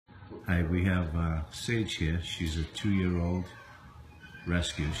Hi, we have Sage here. She's a 2-year-old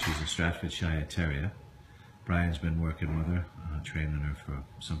rescue. She's a Staffordshire Terrier. Brian's been working with her, training her for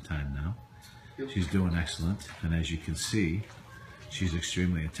some time now. She's doing excellent, and as you can see, she's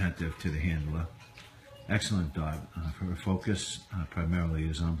extremely attentive to the handler. Excellent dog. Her focus primarily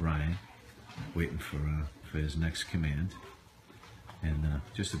is on Brian, waiting for his next command. And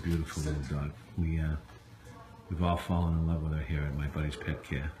just a beautiful little dog. We've all fallen in love with her here at my buddy's Pet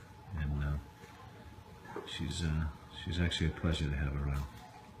Care, and she's actually a pleasure to have around.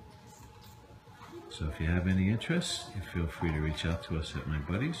 So if you have any interest, you feel free to reach out to us at my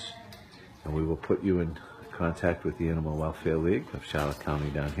buddy's, and we will put you in contact with the Animal Welfare League of Charlotte County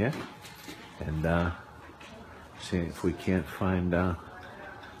down here, and see if we can't find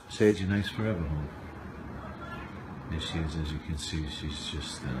Sage a nice forever home. There she is, as you can see. She's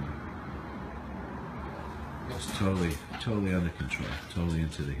just totally under control, totally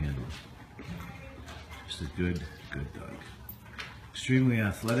into the handle. Just a good dog. Extremely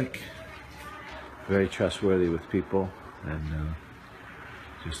athletic, very trustworthy with people, and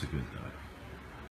just a good dog.